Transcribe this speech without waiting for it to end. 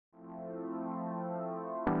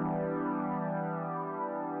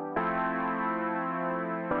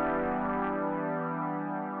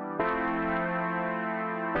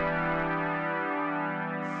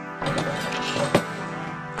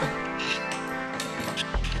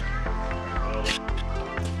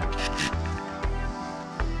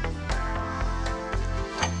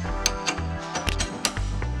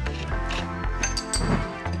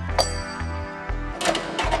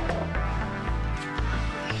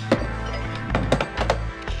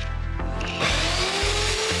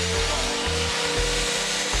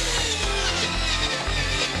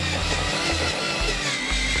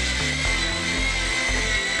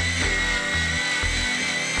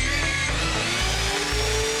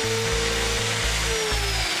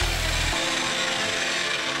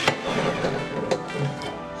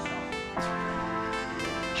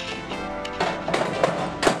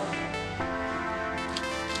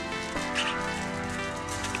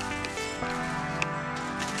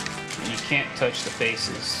can't touch the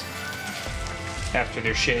faces after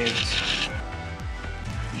they're shaved.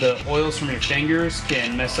 The oils from your fingers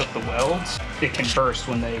can mess up the welds. It can burst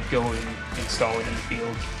when they go and install it in the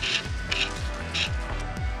field.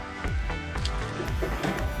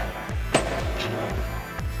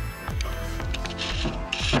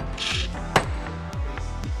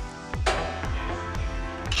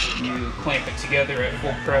 You clamp it together at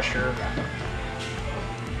full pressure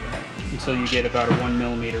until you get about a 1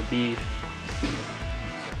 millimeter bead.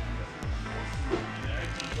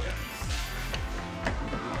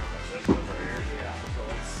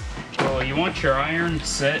 Well, you want your iron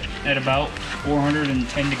set at about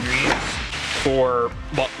 410 degrees for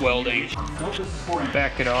butt welding.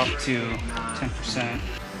 Back it off to 10%,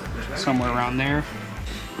 somewhere around there.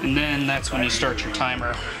 And then that's when you start your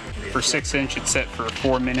timer. For 6-inch, it's set for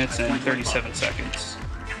 4 minutes and 37 seconds.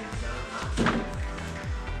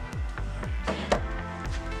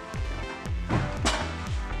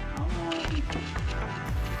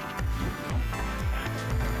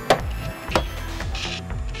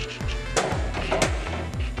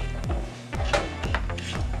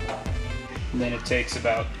 And then it takes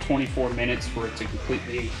about 24 minutes for it to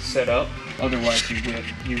completely set up. Otherwise,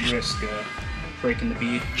 you risk breaking the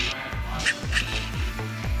bead.